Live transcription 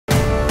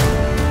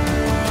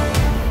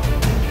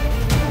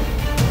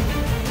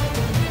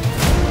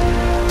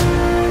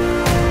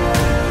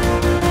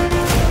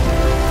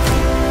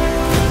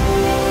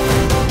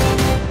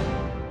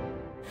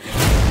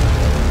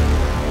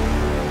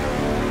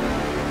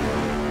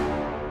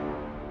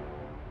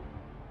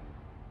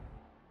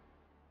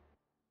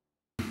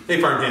Hey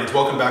farm hands,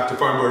 welcome back to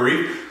Farm Boy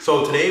Reef.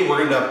 So today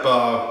we're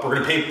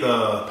gonna paint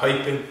the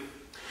piping.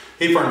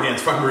 Hey farm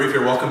hands, Farm Boy Reef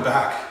here, welcome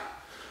back.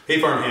 Hey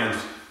farm hands,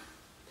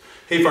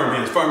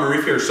 Farm Boy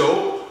Reef here.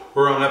 So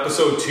we're on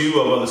episode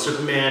 2 of the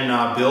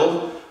Superman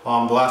build.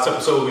 The last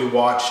episode we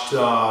watched,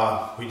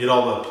 we did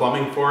all the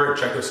plumbing for it,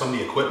 checked out some of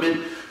the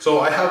equipment. So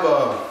I have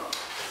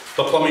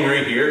the plumbing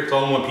right here. It's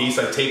all in one piece.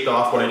 I taped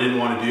off what I didn't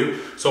want to do.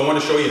 So I want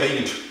to show you how you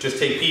can just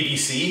take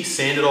PVC,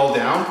 sand it all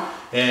down,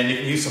 and you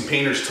can use some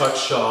Painter's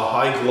Touch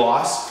high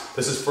gloss.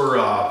 This is for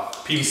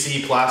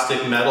PVC,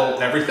 plastic, metal,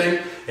 everything,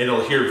 and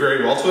it'll adhere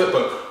very well to it.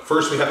 But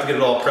first we have to get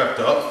it all prepped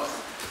up.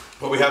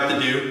 What we have to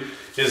do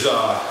is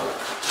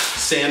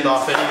sand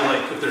off any,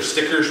 like if there's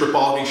stickers, rip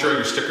all, make sure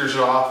your stickers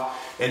are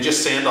off, and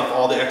just sand off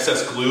all the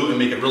excess glue and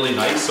make it really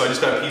nice. So I just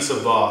got a piece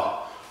of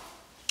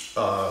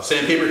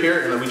sandpaper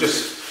here, and then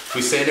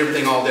we sand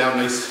everything all down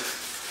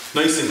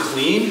nice and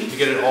clean to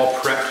get it all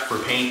prepped for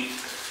paint.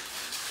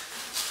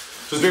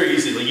 So it's very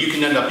easy. Like you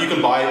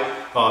can buy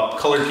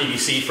colored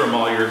PVC from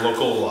all your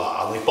local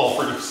like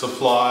Balfour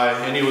Supply,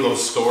 any of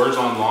those stores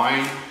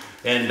online,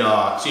 and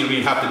so you don't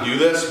even have to do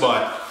this.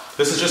 But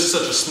this is just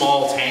such a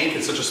small tank.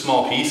 It's such a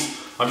small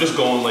piece. I'm just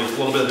going like a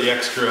little bit of the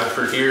extra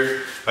effort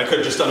here. I could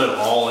have just done it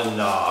all in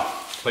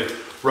like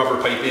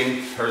rubber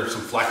piping or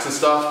some flex and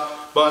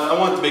stuff, but I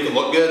wanted to make it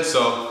look good.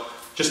 So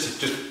just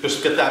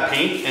get that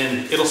paint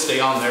and it'll stay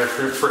on there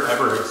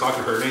forever. It's not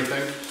gonna hurt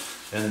anything,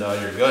 and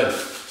you're good.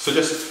 So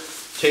just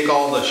take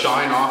all the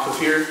shine off of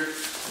here,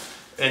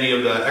 any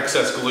of the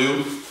excess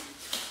glue,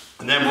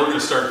 and then we're gonna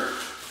start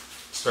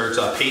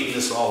painting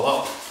this all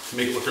up to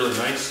make it look really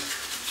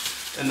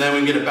nice. And then we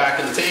can get it back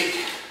in the tank.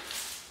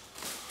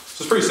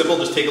 So it's pretty simple,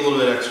 just take a little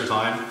bit extra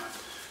time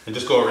and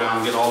just go around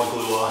and get all the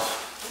glue off.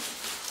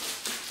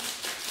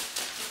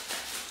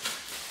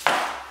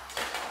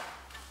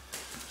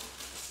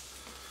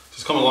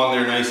 Just come along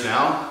there nice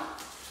now.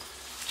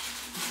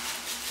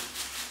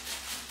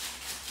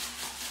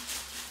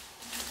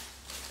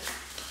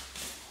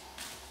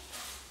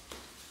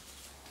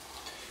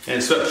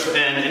 And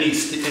any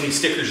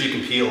stickers you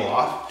can peel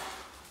off.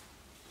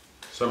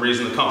 For some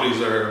reason the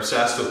companies are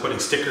obsessed with putting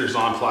stickers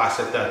on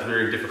plastic that's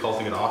very difficult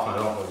to get off, and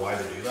I don't know why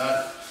they do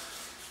that.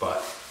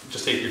 But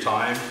just take your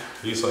time.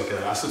 Use like an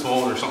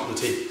acetone or something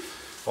to take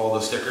all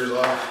the stickers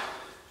off.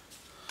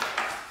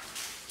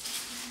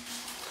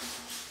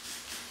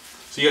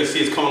 So you guys see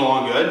it's coming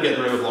along good,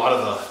 getting rid of a lot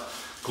of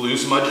the glue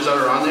smudges that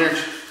are on there.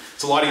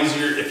 It's a lot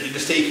easier if you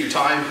just take your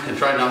time and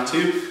try not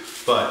to.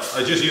 But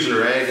I just use a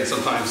rag, and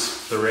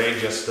sometimes the rag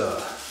just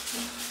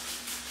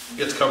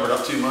gets covered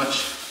up too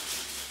much.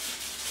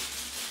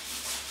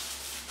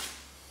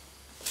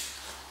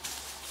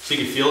 So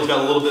you can feel it's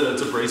got a little bit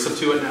of abrasive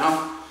to it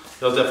now.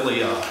 It'll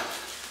definitely,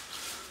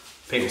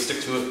 paint will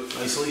stick to it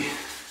nicely.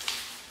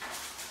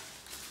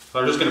 So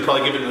I'm just gonna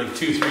probably give it like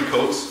 2-3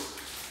 coats.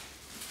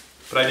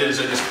 What I did is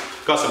I just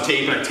got some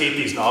tape and I taped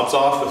these knobs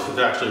off.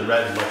 They're actually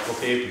red and electrical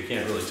tape, you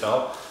can't really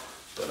tell.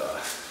 But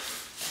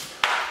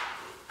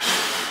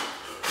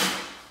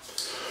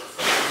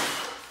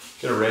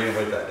get a rag and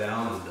wipe that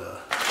down, and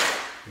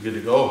you're good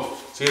to go.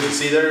 So you guys can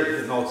see there, it's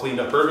getting all cleaned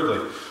up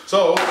perfectly.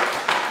 So,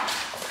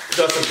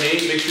 got some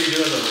paint, make sure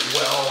you're doing the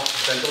well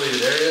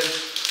ventilated area.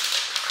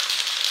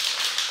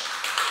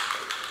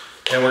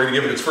 And we're gonna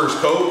give it its first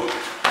coat,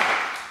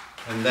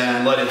 and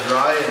then let it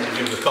dry, and then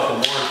give it a couple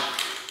more.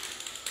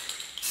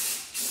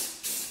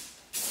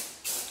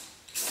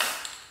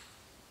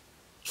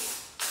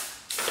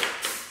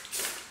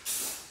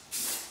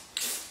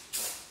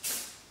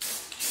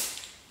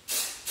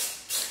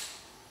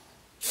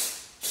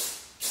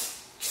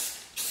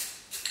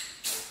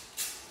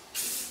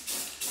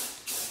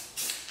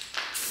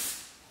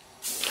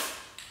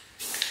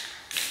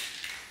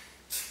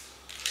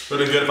 It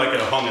would have been good if I could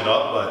have hung it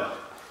up, but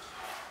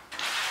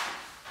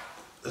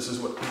this is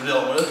what we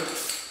dealt with.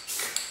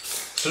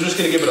 So I'm just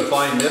going to give it a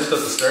fine mist at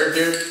the start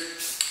here.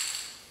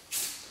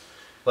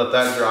 Let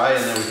that dry,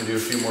 and then we can do a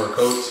few more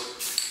coats.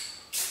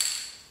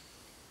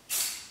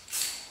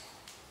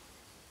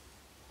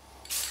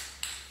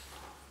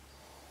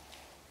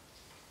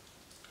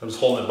 I'm just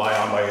holding it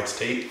on by its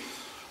tape.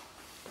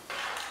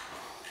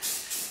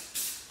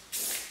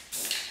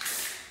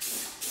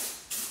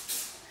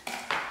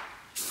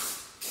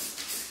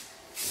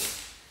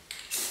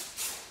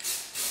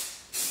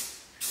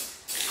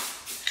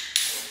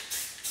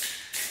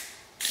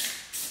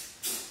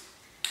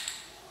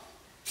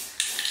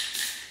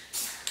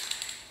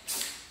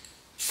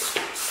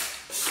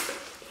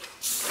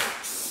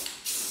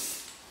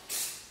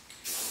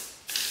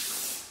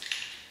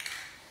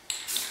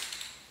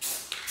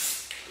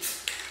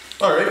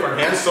 All right, farm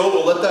hands, so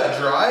we'll let that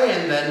dry,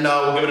 and then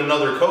we'll give it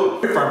another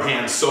coat. Farm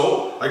hands,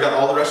 so I got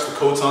all the rest of the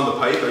coats on the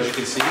pipe. As you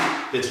can see,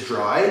 it's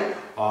dry.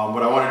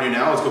 What I want to do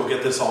now is go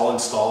get this all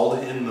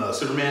installed in the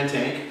Superman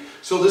tank.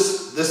 So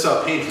this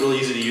paint's really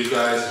easy to use,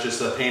 guys. It's just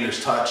a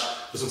Painter's Touch.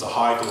 This one's a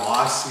high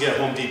gloss. You get at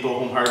Home Depot,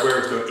 Home Hardware,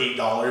 it's about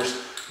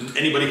 $8. And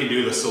anybody can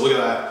do this, so look at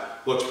that.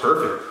 looks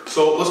perfect.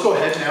 So let's go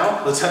ahead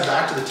now. Let's head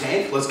back to the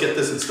tank. Let's get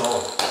this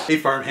installed. Hey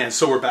farmhands,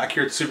 so we're back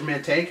here at the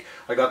Superman tank.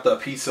 I got the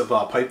piece of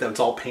pipe that's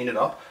all painted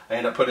up. I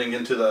ended up putting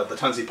into the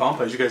Tunzi pump.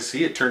 As you guys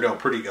see, it turned out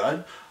pretty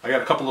good. I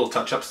got a couple little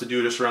touch-ups to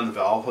do just around the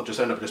valve. I'll just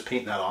end up just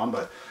painting that on,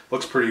 but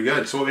looks pretty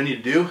good. So what we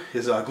need to do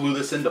is glue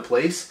this into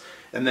place,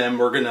 and then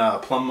we're gonna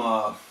plumb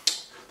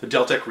the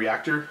Deltec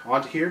reactor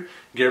onto here,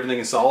 get everything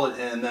installed,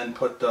 and then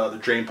put the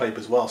drain pipe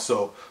as well.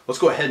 So let's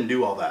go ahead and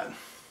do all that.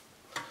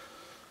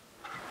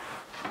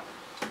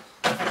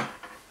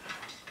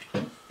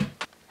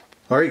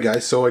 Alright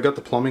guys, so I got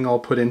the plumbing all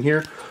put in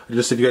here.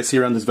 Just if you guys see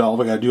around this valve,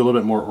 I gotta do a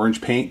little bit more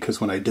orange paint because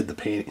when I did the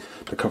paint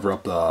to cover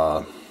up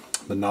the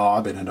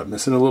knob, it ended up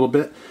missing a little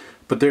bit.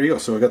 But there you go.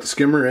 So I got the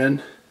skimmer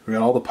in, we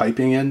got all the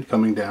piping in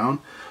coming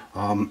down.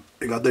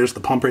 There's the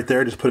pump right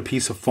there. Just put a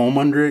piece of foam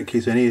under it in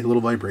case any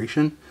little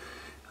vibration,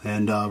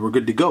 and we're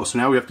good to go. So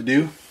now what we have to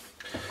do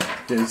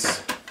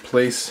is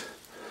place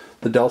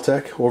the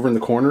Deltec over in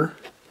the corner,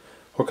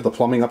 hook the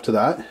plumbing up to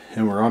that,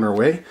 and we're on our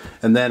way.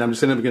 And then I'm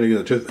just going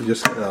to get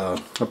just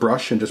a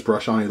brush and just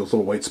brush on any of those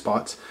little white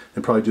spots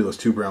and probably do those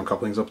 2 brown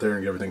couplings up there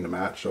and get everything to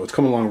match. So it's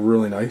coming along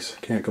really nice,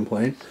 can't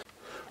complain.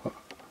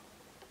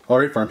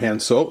 Alright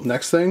farmhands, so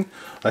next thing,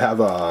 I have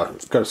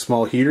got a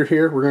small heater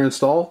here we're going to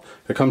install.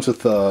 It comes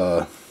with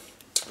the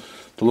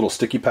little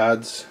sticky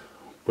pads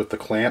with the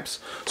clamps.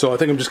 So I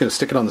think I'm just going to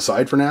stick it on the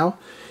side for now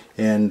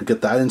and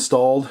get that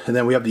installed. And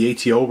then we have the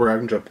ATO we're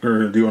going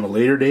to do on a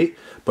later date,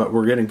 but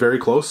we're getting very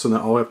close. So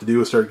now all we have to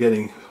do is start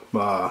getting,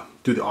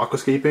 do the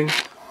aquascaping,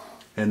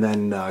 and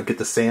then get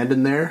the sand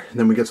in there, and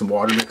then we get some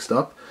water mixed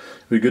up.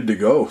 We're good to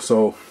go.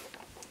 So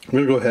I'm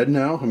going to go ahead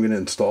now. I'm going to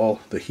install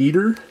the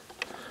heater.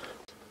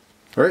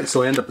 Alright,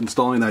 so I end up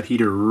installing that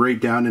heater right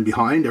down in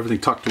behind, everything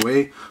tucked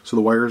away, so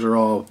the wires are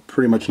all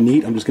pretty much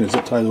neat. I'm just going to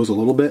zip tie those a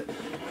little bit,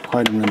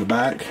 hide them in the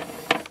back.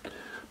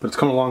 But it's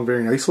coming along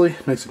very nicely,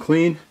 nice and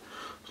clean.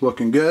 It's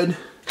looking good.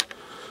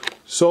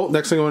 So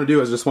next thing I want to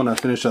do is just want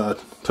to finish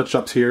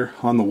touch-ups here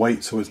on the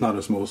white so it's not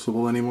as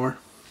noticeable anymore.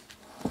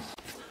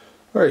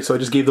 Alright, so I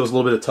just gave those a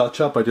little bit of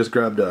touch-up. I just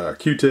grabbed a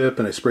Q-tip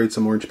and I sprayed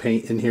some orange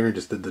paint in here and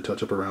just did the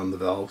touch-up around the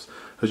valves.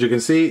 As you can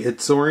see,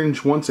 it's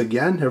orange once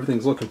again.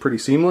 Everything's looking pretty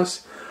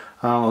seamless.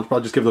 I'll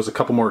probably just give those a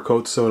couple more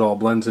coats so it all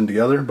blends in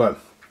together. But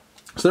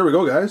so there we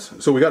go, guys.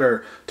 So we got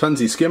our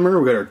Tunzi skimmer,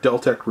 we got our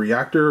Deltec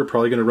reactor. We're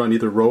probably going to run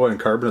either ROA and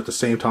carbon at the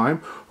same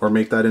time, or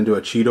make that into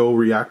a Cheeto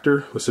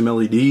reactor with some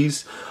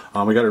LEDs.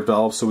 We got our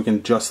valves so we can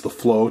adjust the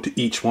flow to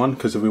each one,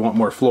 because if we want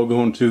more flow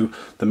going to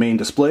the main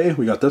display,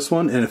 we got this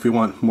one, and if we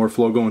want more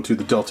flow going to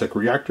the Deltec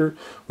reactor,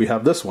 we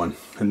have this one.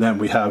 And then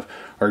we have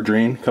our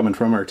drain coming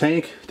from our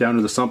tank down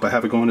to the sump. I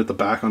have it going at the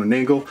back on an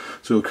angle,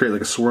 so it'll create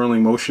like a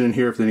swirling motion in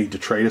here. If any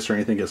detritus or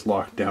anything gets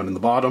locked down in the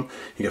bottom,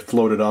 you get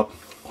floated up,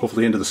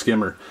 hopefully into the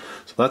skimmer.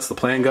 So that's the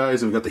plan,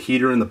 guys. And we've got the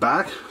heater in the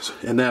back,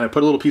 and then I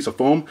put a little piece of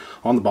foam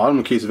on the bottom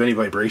in case of any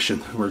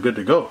vibration. We're good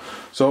to go.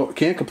 So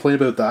can't complain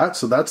about that.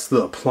 So that's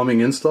the plumbing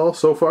install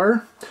so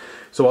far.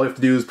 So all you have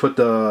to do is put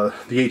the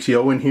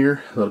ATO in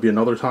here. That'll be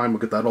another time.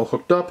 We'll get that all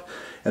hooked up,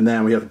 and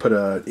then we have to put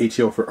a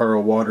ATO for RO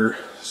water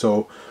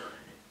so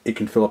it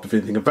can fill up if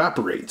anything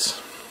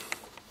evaporates.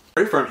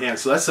 Alright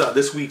farmhands, so that's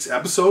this week's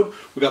episode.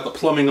 We got the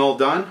plumbing all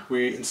done.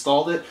 We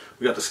installed it.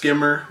 We got the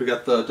skimmer. We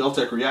got the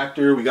Deltec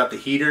reactor. We got the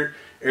heater.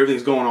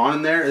 Everything's going on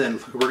in there, and then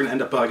we're going to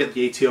end up getting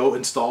the ATO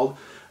installed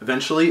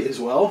eventually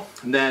as well.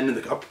 And then in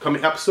the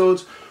upcoming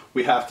episodes,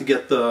 we have to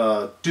get do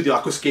the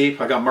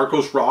aquascape. I got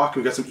Marco's rock.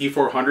 We got some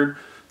E400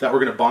 that we're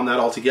going to bond that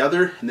all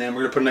together, and then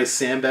we're going to put a nice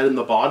sand bed in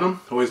the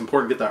bottom. Always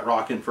important to get that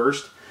rock in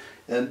first.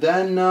 And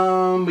then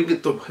we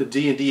get the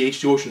D&D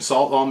H2 Ocean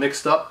Salt all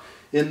mixed up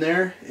in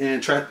there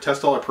and try to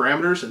test all our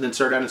parameters, and then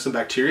start adding some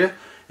bacteria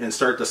and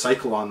start the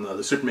cycle on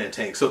the Superman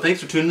tank. So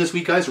thanks for tuning in this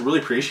week, guys. I really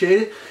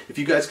appreciate it. If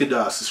you guys could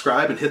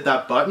subscribe and hit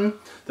that button,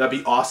 that'd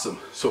be awesome.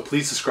 So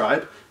please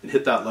subscribe and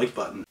hit that like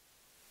button.